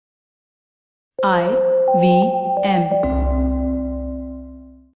IVM.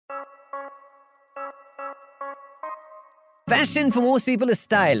 Fashion for most people is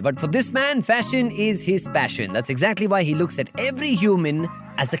style, but for this man, fashion is his passion. That's exactly why he looks at every human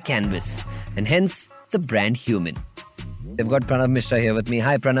as a canvas, and hence the brand Human. I've got Pranav Misra here with me.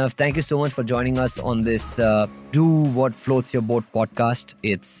 Hi, Pranav. Thank you so much for joining us on this Do What Floats Your Boat podcast.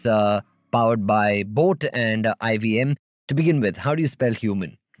 It's powered by Boat and IVM. To begin with, how do you spell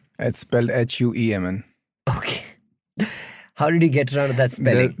human? It's spelled Hueman. Okay. How did you get around to that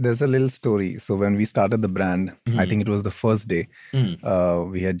spelling? There's a little story. So when we started the brand, I think it was the first day,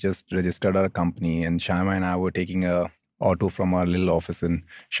 we had just registered our company, and Shama and I were taking a auto from our little office in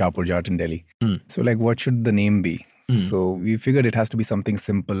Shahpur Jat in Delhi. So what should the name be? So we figured it has to be something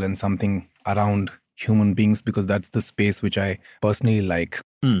simple and something around human beings, because that's the space which I personally like.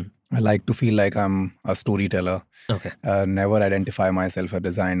 I like to feel like I'm a storyteller. Okay. Never identify myself a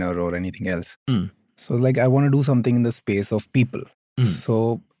designer or anything else. So I want to do something in the space of people.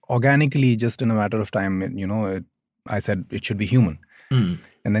 So organically, just in a matter of time, I said it should be human. And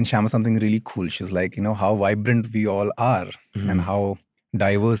then Shama something really cool. She's like, how vibrant we all are and how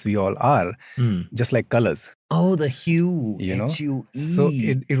diverse we all are, just like colors. Oh, the hue. Hue. So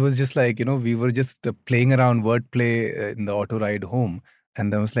it was just we were just playing around wordplay in the auto ride home.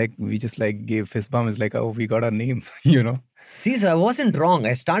 And then we just gave fist bump. It's like, oh, we got our name, See, so I wasn't wrong.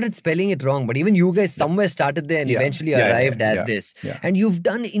 I started spelling it wrong, but even you guys somewhere started there and eventually arrived at this. Yeah. And you've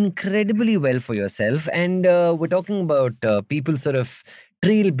done incredibly well for yourself. And we're talking about people sort of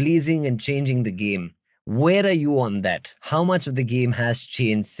trailblazing and changing the game. Where are you on that? How much of the game has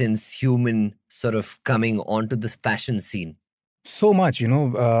changed since Human sort of coming onto the fashion scene? So much,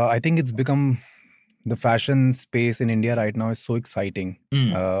 I think it's become... The fashion space in India right now is so exciting.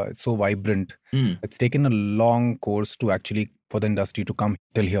 It's so vibrant. It's taken a long course to actually for the industry to come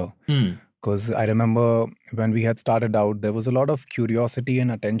till here. Because I remember when we had started out, there was a lot of curiosity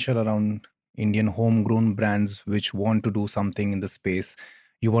and attention around Indian homegrown brands which want to do something in the space.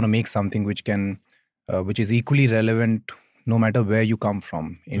 You want to make something which is equally relevant no matter where you come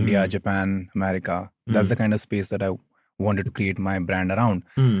from. India, Japan, America. That's the kind of space that I wanted to create my brand around.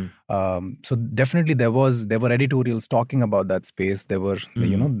 So definitely there were editorials talking about that space. There were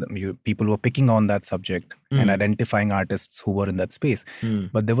people were picking on that subject and identifying artists who were in that space,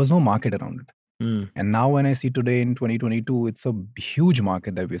 but there was no market around it. And now when I see today in 2022, it's a huge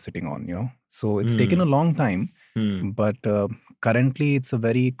market that we're sitting on. So it's taken a long time, but currently it's a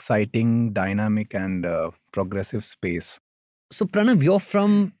very exciting, dynamic and progressive space. So Pranav, you're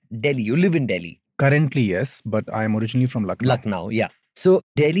from Delhi. You live in Delhi. Currently, yes, but I am originally from Lucknow. Lucknow, yeah. So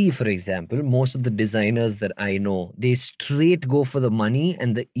Delhi, for example, most of the designers that I know, they straight go for the money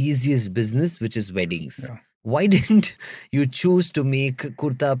and the easiest business, which is weddings. Yeah. Why didn't you choose to make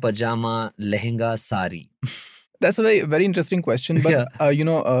kurta, pajama, lehenga, sari? That's a very, very interesting question. But,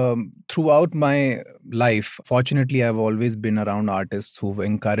 throughout my life, fortunately, I've always been around artists who've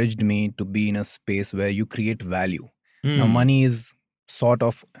encouraged me to be in a space where you create value. Now, money is sort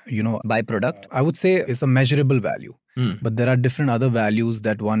of, byproduct. I would say it's a measurable value. But there are different other values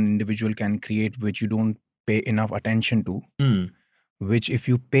that one individual can create which you don't pay enough attention to, which if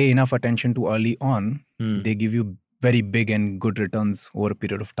you pay enough attention to early on, they give you very big and good returns over a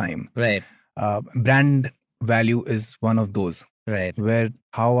period of time. Right. Brand value is one of those. Right. Where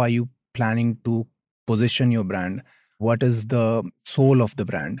how are you planning to position your brand? What is the soul of the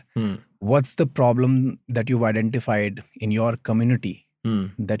brand? What's the problem that you've identified in your community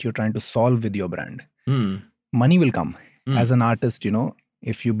that you're trying to solve with your brand? Money will come. As an artist,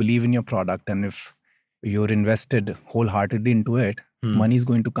 if you believe in your product and if you're invested wholeheartedly into it, money is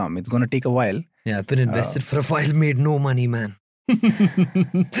going to come. It's going to take a while. Yeah, I've been invested for a while, made no money, man.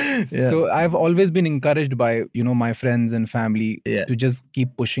 So I've always been encouraged by, my friends and family to just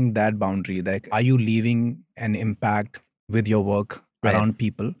keep pushing that boundary. Like, are you leaving an impact with your work around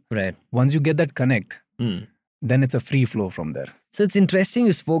people? Right. Once you get that connect, then it's a free flow from there. So it's interesting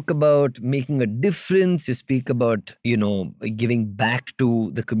you spoke about making a difference. You speak about, giving back to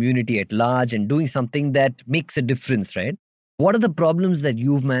the community at large and doing something that makes a difference, right? What are the problems that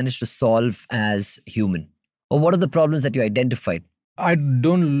you've managed to solve as Human? Or what are the problems that you identified? I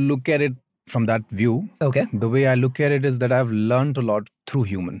don't look at it from that view. Okay. The way I look at it is that I've learned a lot through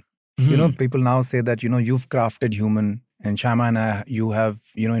Human. People now say that, you've crafted Human and Shama and you have,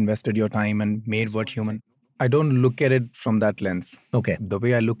 invested your time and made what Human. I don't look at it from that lens. Okay. The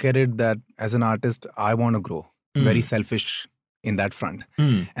way I look at it, that as an artist, I want to grow. Very selfish in that front.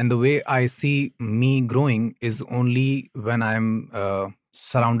 And the way I see me growing is only when I'm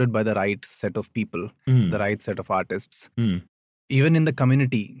surrounded by the right set of people, the right set of artists. Even in the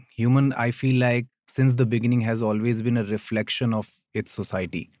community, human, I feel like since the beginning has always been a reflection of its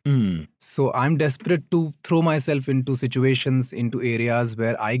society. So I'm desperate to throw myself into situations, into areas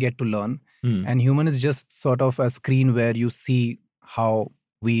where I get to learn. And human is just sort of a screen where you see how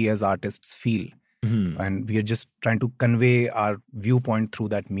we as artists feel. And we are just trying to convey our viewpoint through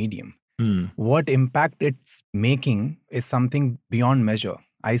that medium. What impact it's making is something beyond measure.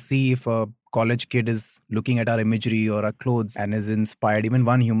 I see if a college kid is looking at our imagery or our clothes and is inspired, even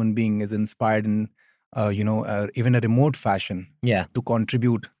one human being is inspired in, even a remote fashion to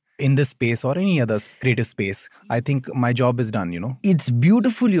contribute in this space or any other creative space, I think my job is done. It's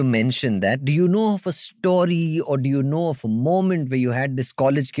beautiful you mentioned that. Do you know of a story or do you know of a moment where you had this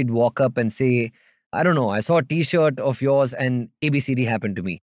college kid walk up and say, I don't know, I saw a t-shirt of yours and ABCD happened to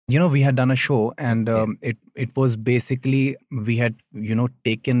me? We had done a show and it was basically, we had,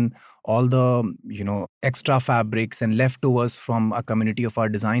 taken all the, extra fabrics and leftovers from a community of our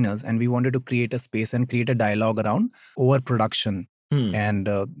designers, and we wanted to create a space and create a dialogue around overproduction and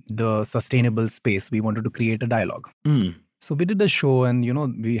the sustainable space. We wanted to create a dialogue. So we did the show and,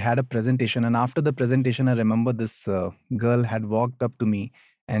 we had a presentation. And after the presentation, I remember this girl had walked up to me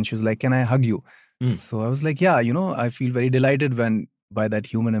and she was like, can I hug you? So I was like, yeah, I feel very delighted by that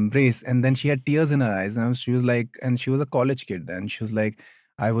human embrace. And then she had tears in her eyes. And she was like, and she was a college kid. And she was like,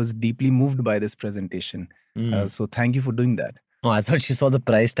 I was deeply moved by this presentation. So thank you for doing that. Oh, I thought she saw the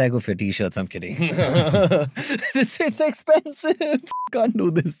price tag of your t-shirts. I'm kidding. it's expensive. Can't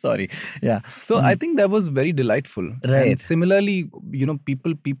do this. Sorry. Yeah. So I think that was very delightful. Right. And similarly,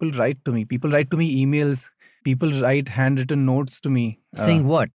 people write to me. People write to me emails. People write handwritten notes to me. Saying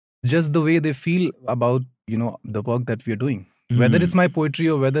what? Just the way they feel about, the work that we are doing. Whether it's my poetry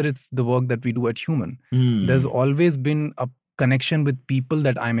or whether it's the work that we do at Human, there's always been a connection with people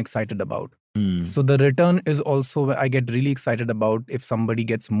that I'm excited about. So the return is also, I get really excited about if somebody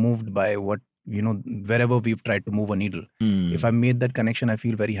gets moved by what, wherever we've tried to move a needle. If I made that connection, I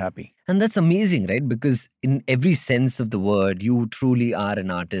feel very happy. And that's amazing, right? Because in every sense of the word, you truly are an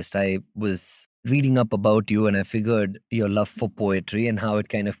artist. I was reading up about you and I figured your love for poetry and how it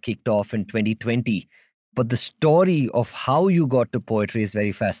kind of kicked off in 2020. But the story of how you got to poetry is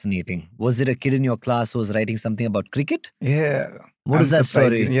very fascinating. Was it a kid in your class who was writing something about cricket? Yeah. What is that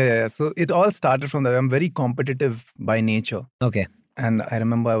story? Yeah. So it all started from that. I'm very competitive by nature. Okay. And I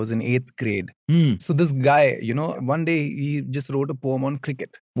remember I was in 8th grade. So this guy, one day he just wrote a poem on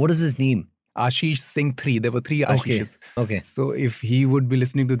cricket. What is his name? Ashish Singh 3. There were 3 Ashishes. Okay. So if he would be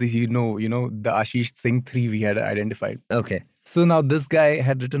listening to this, the Ashish Singh 3 we had identified. Okay. So now this guy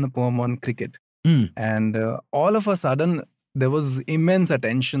had written a poem on cricket. And all of a sudden, there was immense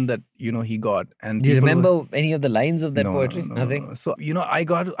attention that, he got. And do you remember any of the lines of that poetry? No. Nothing? So,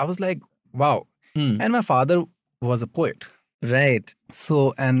 I was like, wow. And my father was a poet. Right.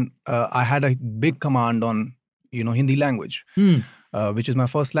 So, and I had a big command on, Hindi language, which is my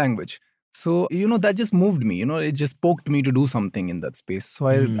first language. So, that just moved me, it just poked me to do something in that space. So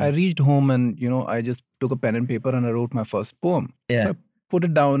I reached home and, I just took a pen and paper and I wrote my first poem. Yeah. So I put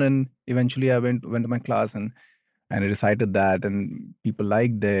it down and eventually I went to my class and I recited that and people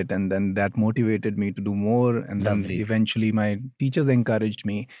liked it. And then that motivated me to do more. And then eventually my teachers encouraged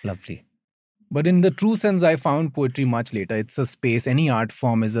me. Lovely. But in the true sense, I found poetry much later. It's a space, any art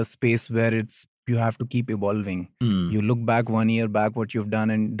form is a space where you have to keep evolving. You look back 1 year back what you've done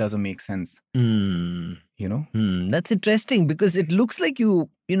and it doesn't make sense. That's interesting because it looks like you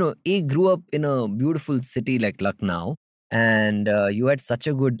grew up in a beautiful city like Lucknow and you had such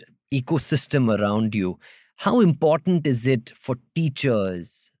a good ecosystem around you. How important is it for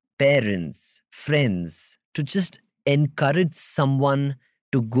teachers, parents, friends to just encourage someone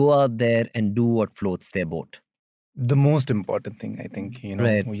to go out there and do what floats their boat? The most important thing, I think,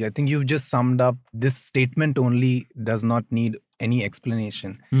 Right. I think you've just summed up. This statement only does not need any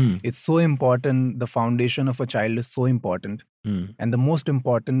explanation. It's so important. The foundation of a child is so important. And the most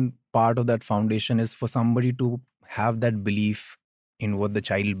important part of that foundation is for somebody to have that belief in what the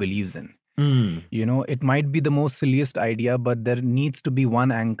child believes in. It might be the most silliest idea, but there needs to be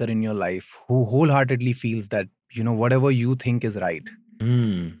one anchor in your life who wholeheartedly feels that, whatever you think is right.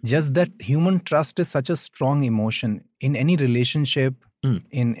 Just that human trust is such a strong emotion in any relationship,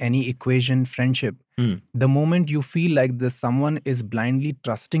 in any equation, friendship. The moment you feel like someone is blindly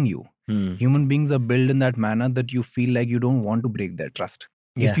trusting you, human beings are built in that manner that you feel like you don't want to break their trust.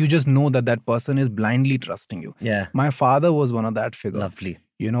 If you just know that person is blindly trusting you. Yeah. My father was one of that figure. Lovely.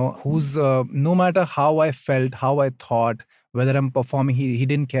 Who's no matter how I felt, how I thought, whether I'm performing. He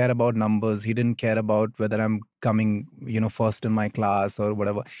didn't care about numbers. He didn't care about whether I'm coming, first in my class or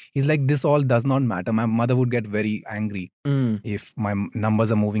whatever. He's like, this all does not matter. My mother would get very angry if my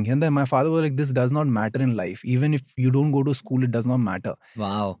numbers are moving here. And then my father was like, this does not matter in life. Even if you don't go to school, it does not matter.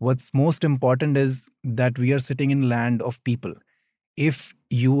 Wow. What's most important is that we are sitting in land of people. If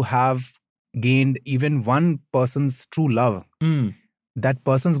you have gained even one person's true love, that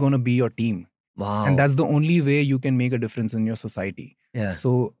person's going to be your team. Wow. And that's the only way you can make a difference in your society. Yeah.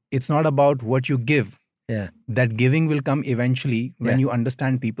 So it's not about what you give. Yeah. That giving will come eventually when you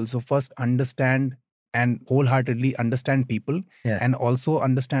understand people. So first understand and wholeheartedly understand people, and also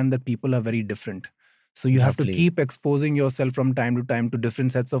understand that people are very different. So you have to keep exposing yourself from time to time to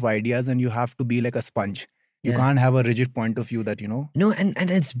different sets of ideas, and you have to be like a sponge. You can't have a rigid point of view that, No, and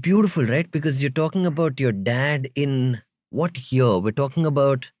it's beautiful, right? Because you're talking about your dad in what year? We're talking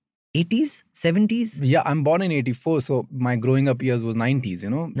about 80s, 70s? Yeah, I'm born in 84, so my growing up years was 90s,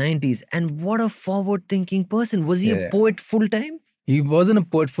 90s. And what a forward-thinking person. Was he a poet full-time? He wasn't a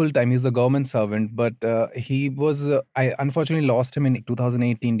poet full-time. He's a government servant, but he was, I unfortunately lost him in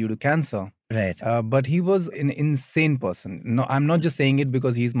 2018 due to cancer. Right. But he was an insane person. No, I'm not just saying it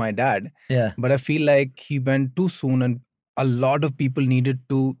because he's my dad. Yeah. But I feel like he went too soon, and a lot of people needed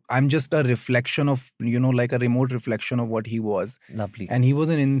to. I'm just a reflection of, like a remote reflection of what he was. Lovely. And he was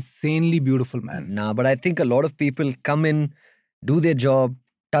an insanely beautiful man. Nah, but I think a lot of people come in, do their job,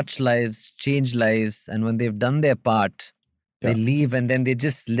 touch lives, change lives. And when they've done their part, they leave, and then they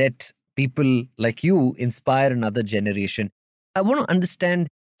just let people like you inspire another generation. I want to understand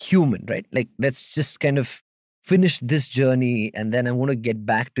human, right? Like, let's just kind of finish this journey, and then I want to get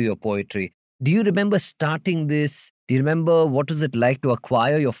back to your poetry. Do you remember starting this? Do you remember what was it like to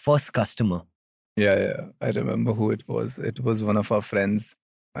acquire your first customer? Yeah. I remember who it was. It was one of our friends.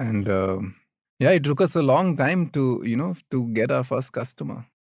 And it took us a long time to, to get our first customer.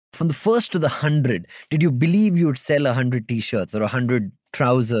 From the first to the 100, did you believe you would sell 100 t-shirts or 100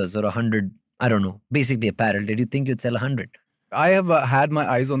 trousers or 100, I don't know, basically apparel? Did you think you'd sell 100? I have had my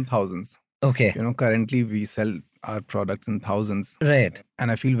eyes on thousands. Okay. Currently we sell our products in thousands. Right.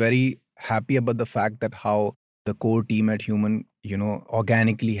 And I feel very happy about the fact that how the core team at Human,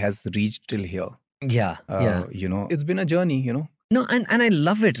 organically has reached till here. Yeah. It's been a journey, No, and I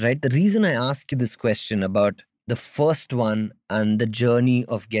love it, right? The reason I ask you this question about the first one and the journey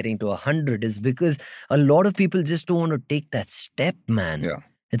of getting to 100 is because a lot of people just don't want to take that step, man. Yeah.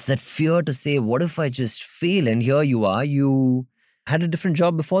 It's that fear to say, what if I just fail? And here you are. You had a different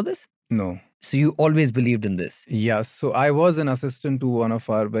job before this? No. So you always believed in this? Yeah. So I was an assistant to one of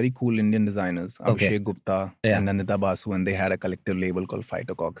our very cool Indian designers, Abhishek Gupta and Nanita Basu, and they had a collective label called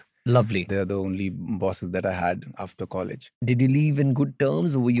Fightercock. Lovely. They're the only bosses that I had after college. Did you leave in good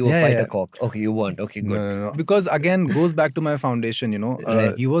terms, or were you a fighter cock? Okay, you weren't. Okay, good. No. Because again, goes back to my foundation,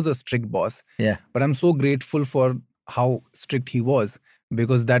 Right. He was a strict boss. Yeah. But I'm so grateful for how strict he was,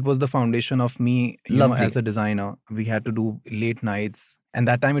 because that was the foundation of me, as a designer. We had to do late nights. And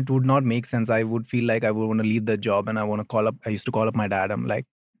that time it would not make sense. I would feel like I would want to leave the job, and I used to call up my dad. I'm like,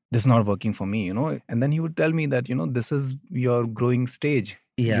 this is not working for me, And then he would tell me that, this is your growing stage.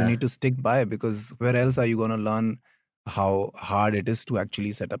 Yeah. You need to stick by, because where else are you going to learn how hard it is to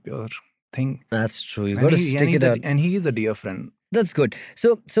actually set up your thing? That's true. You got to stick it out. And he is a dear friend. That's good.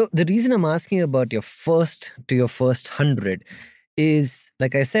 So the reason I'm asking about your first 100 is,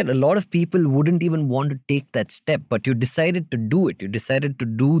 like I said, a lot of people wouldn't even want to take that step, but you decided to do it. You decided to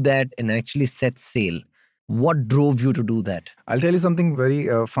do that and actually set sail. What drove you to do that? I'll tell you something very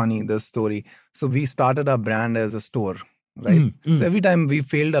funny, the story. So we started our brand as a store, right? So every time we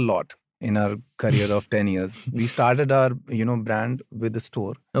failed a lot in our career of 10 years, we started our, brand with the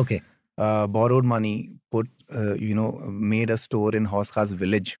store. Okay. Borrowed money, made a store in Horse Khas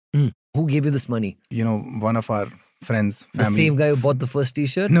village. Who gave you this money? One of our friends, family. The same guy who bought the first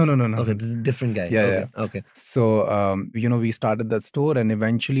t-shirt? No. Okay, this is a different guy. Yeah. Okay. So, we started that store, and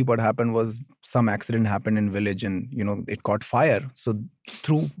eventually what happened was some accident happened in village, and, it caught fire. So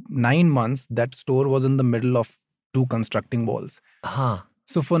through 9 months, that store was in the middle of 2 constructing walls.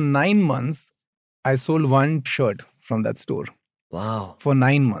 So for 9 months, I sold 1 shirt from that store. Wow. For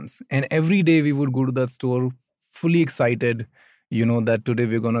 9 months. And every day we would go to that store fully excited, that today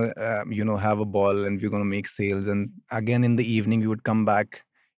we're going to, have a ball and we're going to make sales. And again, in the evening, we would come back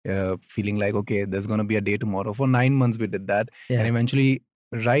feeling like, okay, there's going to be a day tomorrow. For 9 months, we did that. Yeah. And eventually,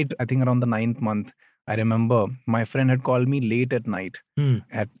 right, I think around the 9th month, I remember my friend had called me late at night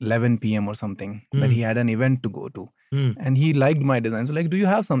at 11 p.m. or something that he had an event to go to. And he liked my design. So like, do you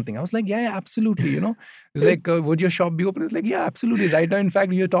have something? I was like, yeah, absolutely. He's like, would your shop be open? It's like, yeah, absolutely. Right now, in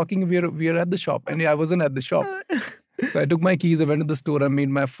fact, you're talking, we are at the shop. And I wasn't at the shop. So I took my keys, I went to the store, I made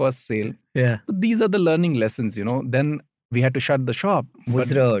my first sale. Yeah. But these are the learning lessons, Then we had to shut the shop. Was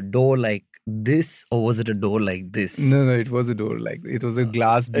But it a door like this or was it a door like this? no, it was a door like it was a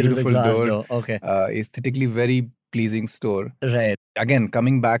glass, It was a beautiful glass door. door. Okay. Aesthetically very pleasing store. Right. Again,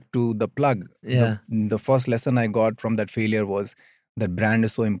 coming back to the plug, Yeah. the first lesson I got from that failure was that brand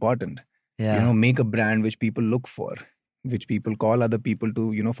is so important. Yeah. Make a brand which people look for, which people call other people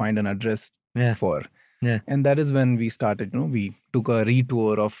to, find an address for. Yeah. And that is when we started, we took a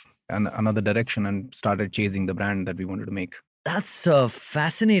retour of another direction and started chasing the brand that we wanted to make. That's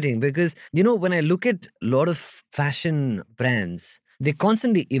fascinating because, when I look at a lot of fashion brands, they're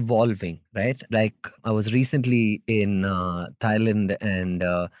constantly evolving, right? Like I was recently in Thailand and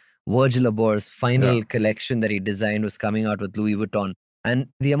Virgil Abor's final collection that he designed was coming out with Louis Vuitton. And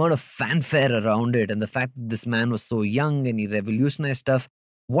the amount of fanfare around it and the fact that this man was so young and he revolutionized stuff.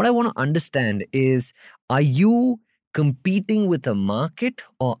 What I want to understand is, are you competing with a market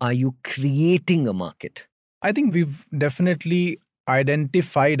or are you creating a market? I think we've definitely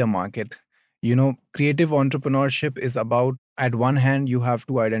identified a market. Creative entrepreneurship is about, at one hand, you have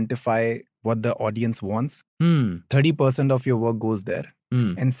to identify what the audience wants. 30% of your work goes there.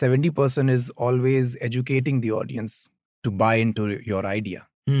 And 70% is always educating the audience to buy into your idea.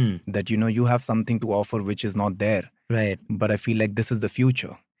 That, you have something to offer which is not there. Right. But I feel like this is the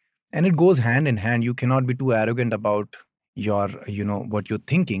future. And it goes hand in hand. You cannot be too arrogant about your, what you're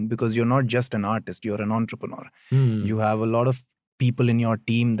thinking, because you're not just an artist, you're an entrepreneur. You have a lot of people in your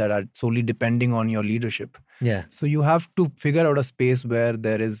team that are solely depending on your leadership. Yeah. So you have to figure out a space where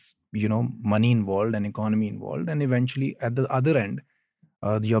there is, money involved and economy involved. And eventually at the other end,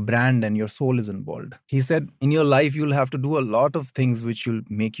 your brand and your soul is involved. He said, in your life, you'll have to do a lot of things which will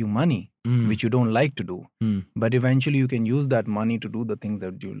make you money, which you don't like to do. But eventually you can use that money to do the things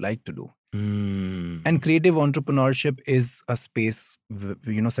that you like to do. And creative entrepreneurship is a space,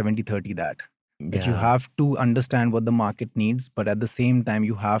 70-30 that you have to understand what the market needs, but at the same time,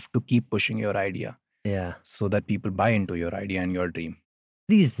 you have to keep pushing your idea. Yeah. So that people buy into your idea and your dream.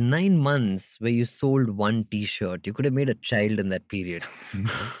 These 9 months where you sold one t-shirt, you could have made a child in that period.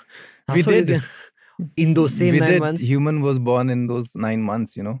 We did. In those same 9 months? Human was born in those 9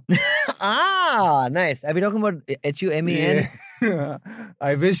 months, Nice. Are we talking about HUMAN? Yeah.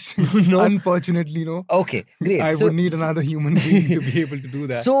 I wish. No. Unfortunately, no. Okay, great. I would need another human being to be able to do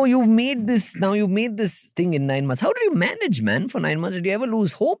that. So you've made this thing in 9 months. How did you manage, man, for 9 months? Did you ever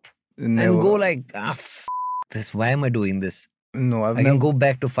lose hope? Never. And go like, this, why am I doing this? No, I can go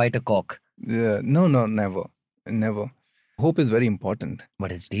back to fight a cock. Yeah, no, never. Hope is very important.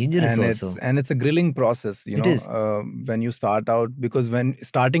 But it's dangerous also. It's a grilling process, It is. when you start out, because when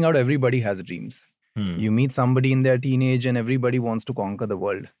starting out, everybody has dreams. You meet somebody in their teenage and everybody wants to conquer the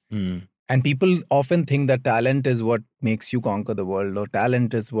world. And people often think that talent is what makes you conquer the world, or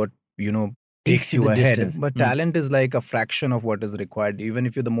talent is what, takes you ahead. Distance. But talent is like a fraction of what is required. Even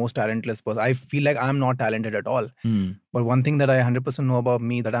if you're the most talentless person, I feel like I'm not talented at all. But one thing that I 100% know about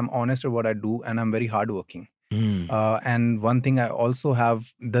me, that I'm honest at what I do and I'm very hardworking. And one thing I also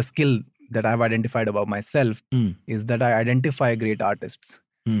have, the skill that I've identified about myself is that I identify great artists.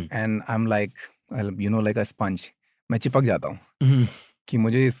 And I'm like, like a sponge. मैं चिपक जाता हूँ कि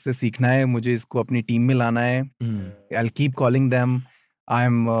मुझे इससे सीखना है, मुझे इसको अपनी टीम में लाना है. I'll keep calling them.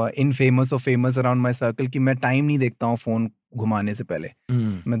 I'm infamous or famous around my circle कि मैं टाइम नहीं देखता हूँ फोन घुमाने से पहले.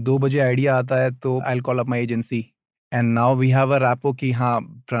 मैं 2 बजे आइडिया आता है तो I'll call up my agency. And now we have a rapport कि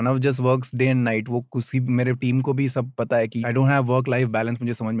हाँ, Pranav just works day and night. वो कुछ मेरे टीम को भी सब पता है कि I don't have work life balance,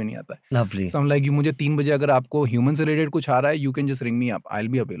 मुझे समझ में नहीं आता है. Lovely. So I'm like, मुझे 3 बजे अगर आपको human से related कुछ आ रहा है, you can just ring me up. I'll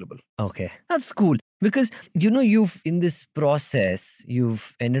be available. Okay, that's cool. Because, you've, in this process,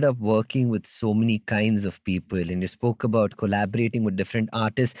 you've ended up working with so many kinds of people, and you spoke about collaborating with different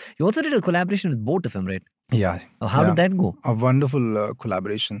artists. You also did a collaboration with Boat, if I'm right. Yeah. How did that go? A wonderful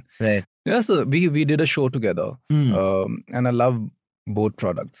collaboration. Right. Yeah, so we did a show together, and I love both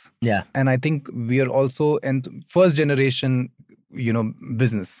products. Yeah. And I think we are also in first generation,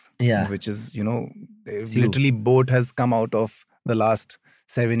 business. Yeah. Which is, literally boat has come out of the last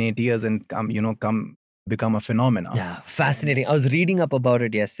 7-8 years and become a phenomenon. Yeah, fascinating. I was reading up about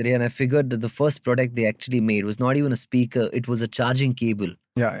it yesterday, and I figured that the first product they actually made was not even a speaker; it was a charging cable.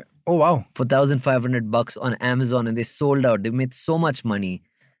 Yeah. Oh wow. For $1,500 on Amazon, and they sold out. They made so much money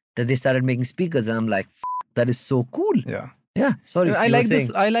that they started making speakers, and I'm like, that is so cool. Yeah. Yeah. Sorry. I like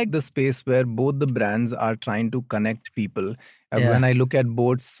this. I like the space where both the brands are trying to connect people. When I look at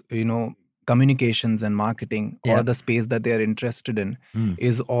boats, communications and marketing, or the space that they are interested in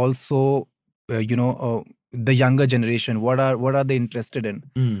is also, the younger generation, what are they interested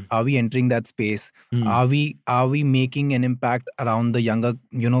in? Are we entering that space? Are we making an impact around the younger,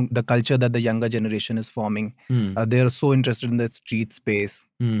 the culture that the younger generation is forming? They're so interested in the street space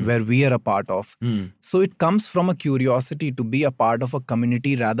where we are a part of. So it comes from a curiosity to be a part of a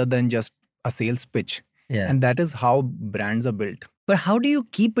community rather than just a sales pitch. And that is how brands are built. But how do you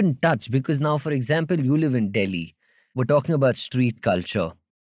keep in touch? Because now, for example, you live in Delhi. We're talking about street culture.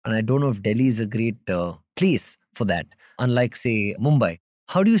 And I don't know if Delhi is a great place for that, unlike, say, Mumbai.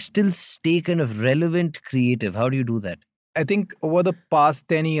 How do you still stay kind of relevant, creative? How do you do that? I think over the past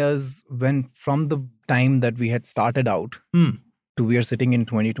 10 years, from the time that we had started out to we are sitting in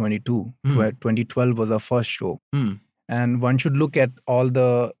 2022, 2012 was our first show. And one should look at all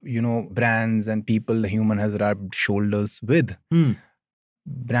the, brands and people the human has rubbed shoulders with.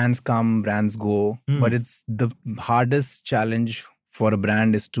 Brands come, brands go. But it's the hardest challenge for a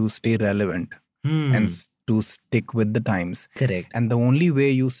brand is to stay relevant and to stick with the times. Correct. And the only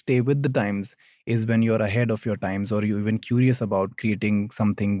way you stay with the times is when you're ahead of your times, or you're even curious about creating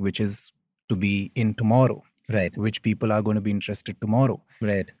something which is to be in tomorrow. Right. Which people are going to be interested tomorrow.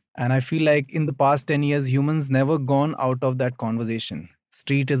 Right. And I feel like in the past 10 years, humans never gone out of that conversation.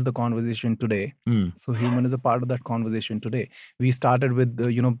 Street is the conversation today. So human is a part of that conversation today. We started with,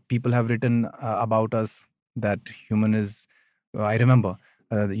 people have written about us that human is, I remember,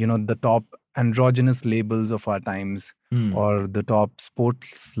 the top androgynous labels of our times, or the top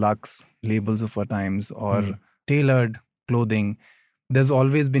sports lux labels of our times, or tailored clothing. There's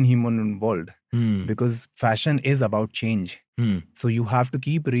always been human involved because fashion is about change. So you have to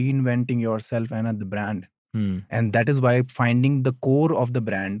keep reinventing yourself and at the brand. And that is why finding the core of the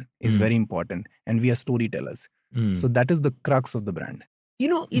brand is very important. And we are storytellers. So that is the crux of the brand.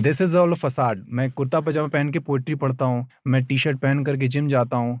 This is all a facade. मैं कुर्ता पजामा पहन के poetry पढ़ता हूँ, मैं T shirt पहन करके gym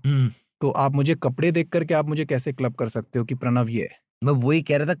जाता हूँ, तो आप मुझे कपड़े देख करके आप मुझे कैसे क्लब कर सकते हो कि प्रणव ये है? मैं वही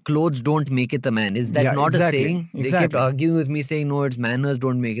कह रहा था, clothes don't make it a man. Is that not a saying? They kept arguing with me saying, no, it's manners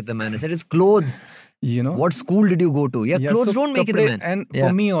don't make it a man. I said, it's clothes. What school did you go to? Clothes so don't make it a man. And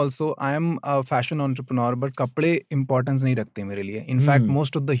for me also, I am a fashion entrepreneur, but kapde importance nahi rakhte mere liye. In fact,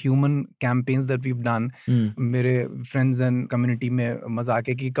 most of the human campaigns that we've done, mere friends and community mein mazak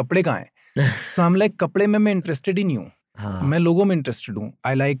hai ki kapde kahan hai? So I'm like, kapde mein main interested ही नहीं हूँ. मैं लोगों में interested हूँ.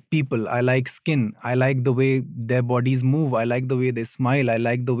 I like people, I like skin, I like the way their bodies move, I like the way they smile, I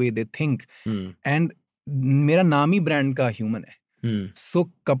like the way they think. And मेरा नाम ही brand का human है. सो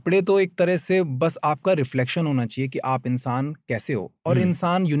कपड़े तो एक तरह से बस आपका रिफ्लेक्शन होना चाहिए कि आप इंसान कैसे हो. और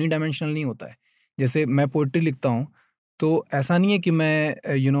इंसान यूनिडायमेंशनल नहीं होता है. जैसे मैं पोएट्री लिखता हूँ तो ऐसा नहीं है कि मैं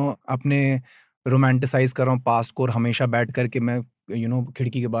अपने रोमांटिसाइज कर रहा हूँ पास्ट को और हमेशा बैठ करके मैं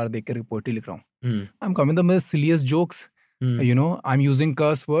खिड़की के बाहर देख कर पोएट्री लिख रहा हूँ. I'm coming the most silliest jokes. I'm using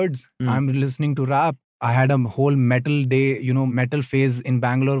curse words. I'm listening to rap. I had a whole metal day, metal phase in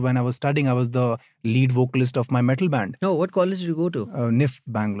Bangalore when I was studying. I was the lead vocalist of my metal band. Oh, what college did you go to? NIFT,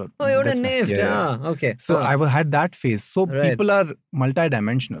 Bangalore. Oh, you were in NIFT. Okay. So I had that phase. So people are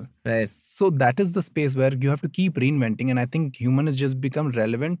multidimensional. Right. So that is the space where you have to keep reinventing. And I think human has just become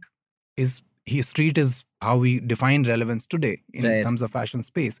relevant. Street is how we define relevance today in terms of fashion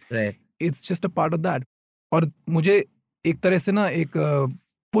space. Right. It's just a part of that. और मुझे एक तरह से ना एक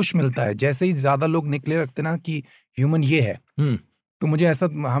push मिलता है. जैसे ही ज्यादा लोग निकले रखते ना कि ह्यूमन ये है, तो मुझे ऐसा,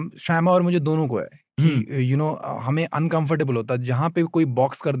 हम श्यामा और मुझे दोनों को है कि हमें अनकंफर्टेबल होता है जहाँ पे कोई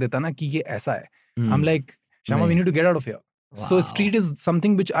बॉक्स कर देता ना कि ये ऐसा है. I'm like, Shama, we need to get out of here. Wow. So street is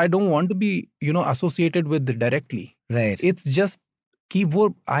something which I don't want to be associated with directly. Right. It's just कि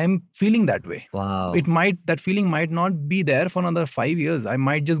वो I'm feeling that way. Wow. That feeling might not be there for another 5 years. I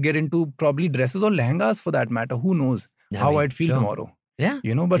might just get into probably dresses or lehengas for that matter. Who knows how I'd feel tomorrow. Yeah.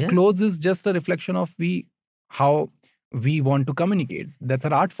 But clothes is just a reflection of how we want to communicate. That's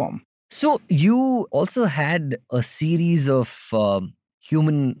an art form. So you also had a series of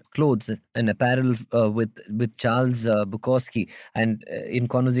human clothes and apparel with Charles Bukowski. And in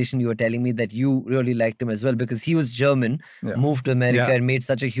conversation, you were telling me that you really liked him as well because he was German, moved to America and made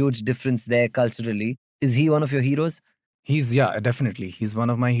such a huge difference there culturally. Is he one of your heroes? He's, definitely. He's one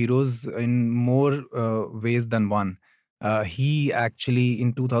of my heroes in more ways than one. He actually,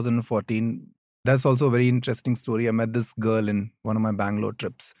 in 2014, that's also a very interesting story. I met this girl in one of my Bangalore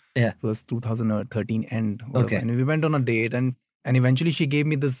trips. Yeah. It was 2013 end. Okay. And we went on a date and eventually she gave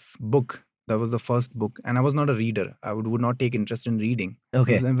me this book. That was the first book. And I was not a reader. I would not take interest in reading.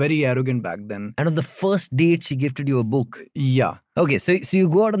 Okay. I was very arrogant back then. And on the first date, she gifted you a book. Yeah. Okay. So you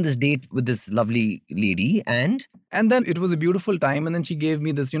go out on this date with this lovely lady and then it was a beautiful time. And then she gave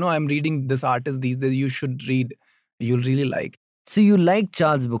me this, I'm reading this artist these days. You should read. You'll really like. So you liked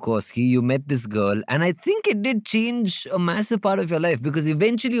Charles Bukowski, you met this girl, and I think it did change a massive part of your life because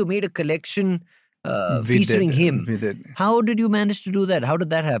eventually you made a collection featuring him. We did. How did you manage to do that? How did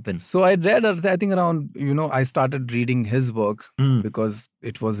that happen? So I read, I think around, I started reading his work because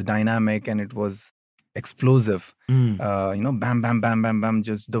it was dynamic and it was explosive. Bam, bam, bam, bam, bam,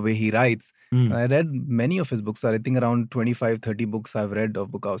 just the way he writes. And I read many of his books. I think around 25, 30 books I've read of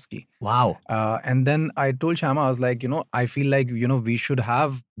Bukowski. Wow. And then I told Shama, I was like, I feel like, we should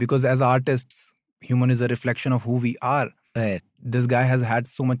have, because as artists, human is a reflection of who we are. Right. This guy has had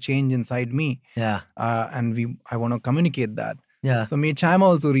so much change inside me. Yeah. And I want to communicate that. Yeah. So made Chima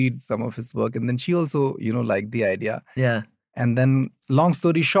also read some of his work, and then she also, liked the idea. Yeah. And then, long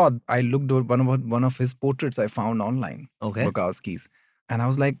story short, I looked at one of his portraits I found online, Okay. Bukowski's, and I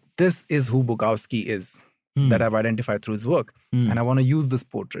was like, this is who Bukowski is that I've identified through his work, and I want to use this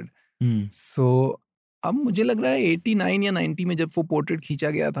portrait. So, अब मुझे लग रहा है 89 या 90 में जब वो portrait खींचा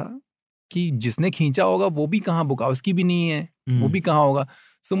गया था कि जिसने खींचा होगा वो भी कहाँ, बुकाउस्की भी नहीं है, वो भी कहाँ होगा.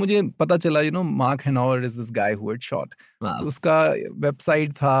 सो मुझे पता चला, mark हेनॉवर is this guy who had shot. उसका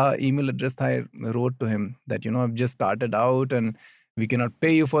वेबसाइट था, ईमेल एड्रेस था. I wrote to him that I just started out and we cannot pay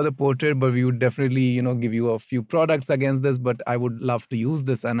you for the portrait, but we would definitely, give you a few products against this, but I would love to use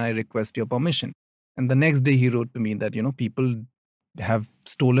this and I request your permission. And the next day he wrote to me that, people have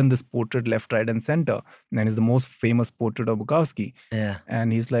stolen this portrait left, right, and center, and it's the most famous portrait of Bukowski. Yeah.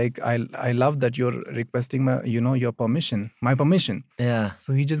 And he's like, I love that you're requesting my, your permission, my permission. Yeah.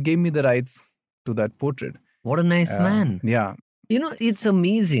 So he just gave me the rights to that portrait. What a nice man. Yeah. It's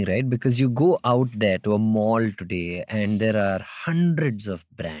amazing, right? Because you go out there to a mall today and there are hundreds of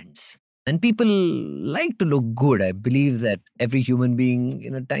brands. And people like to look good. I believe that every human being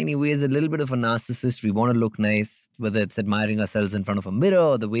in a tiny way is a little bit of a narcissist. We want to look nice, whether it's admiring ourselves in front of a mirror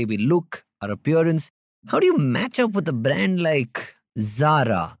or the way we look, our appearance. How do you match up with a brand like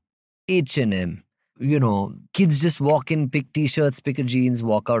Zara, H&M? Kids just walk in, pick t-shirts, pick a jeans,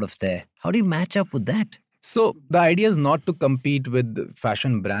 walk out of there. How do you match up with that? So the idea is not to compete with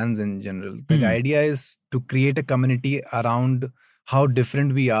fashion brands in general. The idea is to create a community around how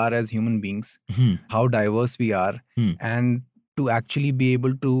different we are as human beings, how diverse we are, and to actually be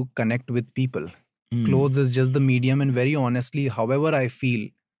able to connect with people. Clothes is just the medium, and very honestly, however I feel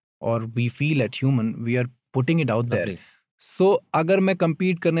or we feel at Human, we are putting it out there. So अगर मैं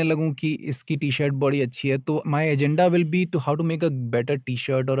compete करने लगूं कि इसकी T-shirt बड़ी अच्छी है, तो my agenda will be to how to make a better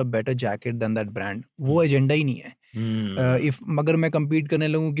t-shirt or a better jacket than that brand. वो एजेंडा ही नहीं है. अगर मैं compete करने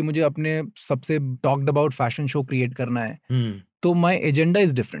लगूं कि मुझे अपने सबसे talked about fashion show create करना है, तो my agenda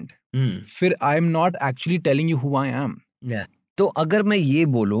is different. फिर I am not actually telling you who I am. Yeah. तो अगर मैं ये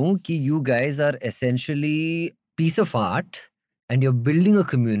बोलूं कि you guys are essentially piece of art and you're building a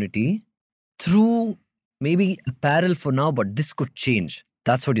community through maybe apparel for now, but this could change.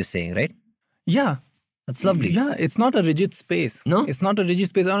 That's what you're saying, right? Yeah. That's lovely. Yeah, it's not a rigid space. No? It's not a rigid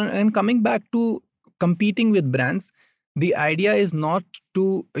space. And coming back to competing with brands, the idea is not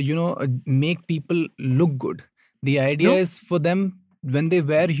to, make people look good. The idea is for them, when they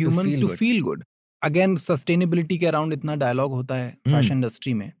wear Human, to feel good. Again, sustainability के around इतना dialogue होता है fashion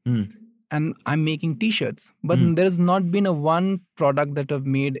industry में. And I'm making t-shirts, but there's not been a one product that I've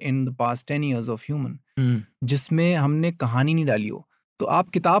made in the past 10 years of Human जिसमें हमने कहानी नहीं डाली हो. तो आप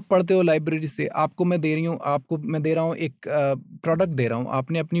किताब पढ़ते हो लाइब्रेरी से, आपको मैं दे रहा हूँ एक प्रोडक्ट दे रहा हूँ,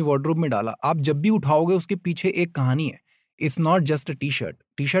 आपने अपनी वार्डरोब में डाला, आप जब भी उठाओगे उसके पीछे एक कहानी है. It's not just a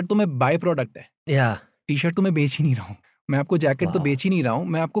T-shirt तो मैं बाय प्रोडक्ट है. टी-शर्ट तो मैं बेच ही नहीं रहा हूँ, मैं आपको जैकेट तो बेच ही नहीं रहा हूँ,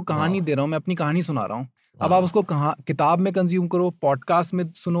 मैं आपको कहानी दे रहा हूँ, मैं अपनी कहानी सुना रहा हूँ. अब आप उसको किताब में कंज्यूम करो, पॉडकास्ट में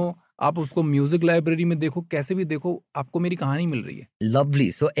सुनो, आप उसको म्यूजिक लाइब्रेरी में देखो, कैसे भी देखो, आपको मेरी कहानी मिल रही है. Lovely.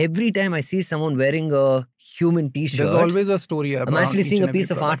 So every time I see someone wearing a Human t-shirt, there's always a story. I'm actually seeing a piece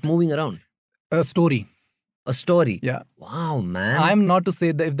of art moving around. A story. A story. Yeah. Wow, man. I'm not to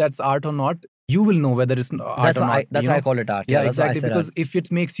say that if that's art or not. You will know whether it's art or not. That's why I call it art. Yeah, exactly. Because if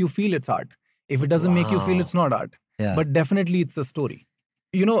it makes you feel, it's art. If it doesn't make you feel, it's not art. Yeah. But definitely it's a story.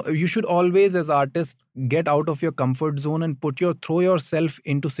 You should always, as artists, get out of your comfort zone and throw yourself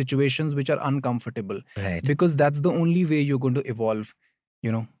into situations which are uncomfortable. Right. Because that's the only way you're going to evolve,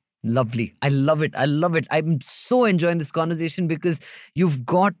 Lovely. I love it. I'm so enjoying this conversation because you've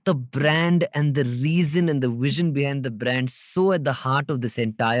got the brand and the reason and the vision behind the brand so at the heart of this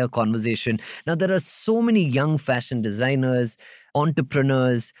entire conversation. Now, there are so many young fashion designers,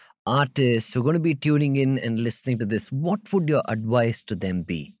 entrepreneurs, artists who are going to be tuning in and listening to this. What would your advice to them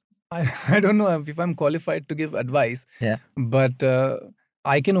be? I don't know if I'm qualified to give advice. Yeah. But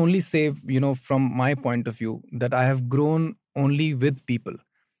I can only say, from my point of view, that I have grown only with people.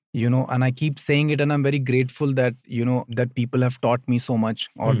 And I keep saying it, and I'm very grateful that, that people have taught me so much,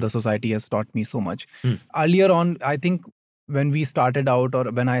 or the society has taught me so much. Earlier on, I think when we started out,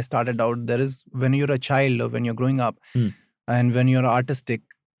 or when I started out, when you're a child or when you're growing up, and when you're artistic,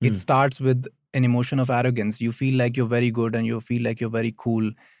 it starts with an emotion of arrogance. You feel like you're very good and you feel like you're very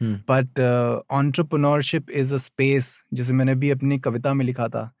cool. But entrepreneurship is a space, जैसे मैंने भी अपनी कविता में लिखा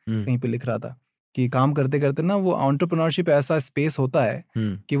था, कहीं पे लिख रहा था कि काम करते करते ना वो entrepreneurship ऐसा स्पेस होता है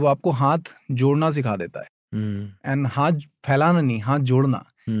कि वो आपको हाथ जोड़ना सिखा देता है. एंड हाथ फैलाना नहीं, हाथ जोड़ना.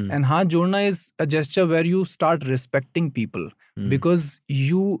 एंड हाथ जोड़ना is a gesture where you start respecting people because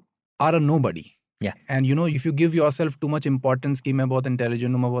you are a nobody. And if you give yourself too much importance कि मैं बहुत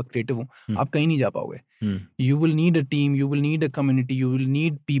इंटेलिजेंट हूँ, मैं बहुत क्रिएटिव हूँ, आप कहीं नहीं जा पाओगे. You will need a team, you will need a community, you will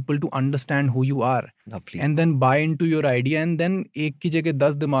need people to understand who you are and then bye into your idea. And then एक की जगह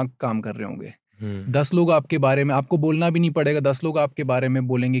 10 दिमाग काम कर रहे होंगे. 10 लोग आपके बारे में, आपको बोलना भी नहीं पड़ेगा, 10 लोग आपके बारे में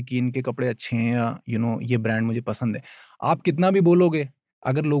बोलेंगे कि इनके कपड़े अच्छे हैं, या ये ब्रांड मुझे पसंद है. आप कितना भी बोलोगे,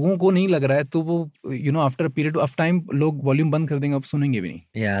 अगर लोगों को नहीं लग रहा है तो वो आफ्टर पीरियड ऑफ टाइम लोग वॉल्यूम बंद कर देंगे, अब सुनेंगे भी नहीं.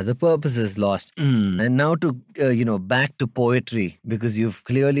 Yeah, the purpose is lost. And now to back to poetry, because you've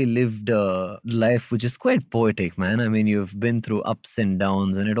clearly lived a life which is quite poetic, man. I mean, you've been through ups and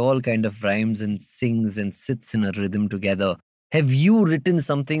downs, and it all kind of rhymes and sings and sits in a rhythm together. Have you written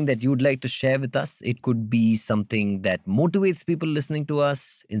something that you'd like to share with us? It could be something that motivates people listening to us,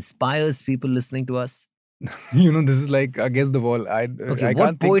 inspires people listening to us. This is like against the wall. Okay, I what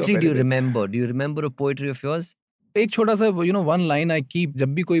can't think poetry of do you anything. remember? Do you remember a poetry of yours? एक छोटा सा one line I keep,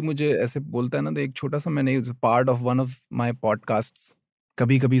 जब भी कोई मुझे ऐसे बोलता है ना, तो एक छोटा सा, मैंने part of one of my podcasts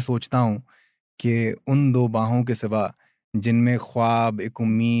कभी कभी सोचता हूँ कि उन दो बाहों के सिवा जिनमें ख्वाब, एक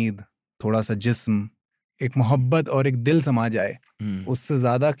उम्मीद, थोड़ा सा जिस्म, एक मोहब्बत और एक दिल समा जाए, उससे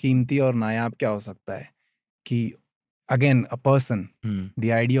ज्यादा कीमती और नायाब क्या हो सकता है. कि again a person, the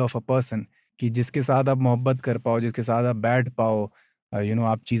idea of a person, कि जिसके साथ आप मोहब्बत कर पाओ, जिसके साथ आप बैठ पाओ,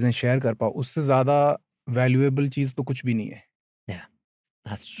 आप चीजें शेयर कर पाओ, उससे ज्यादा वैल्यूएबल चीज तो कुछ भी नहीं है. Yeah,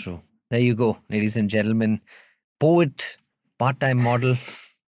 that's true. There you go, ladies and gentlemen. Poet, part-time model,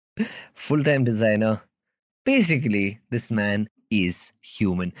 full-time designer. Basically, this man is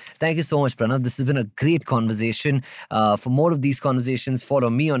human. Thank you so much, Pranav. This has been a great conversation. For more of these conversations, follow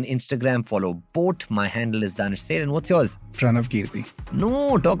me on Instagram. Follow Boat. My handle is Danish Seth. And what's yours? Pranav Kirti.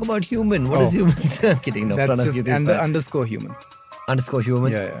 No, talk about human. What is human? I'm kidding. No, That's Pranav just, Kirti is and the fine. underscore human. Underscore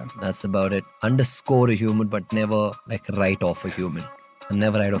human? Yeah. That's about it. Underscore a human, but never like write off a human. And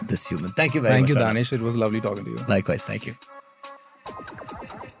never write off this human. Thank you very much. Thank you, Pranav. Danish. It was lovely talking to you. Likewise. Thank you.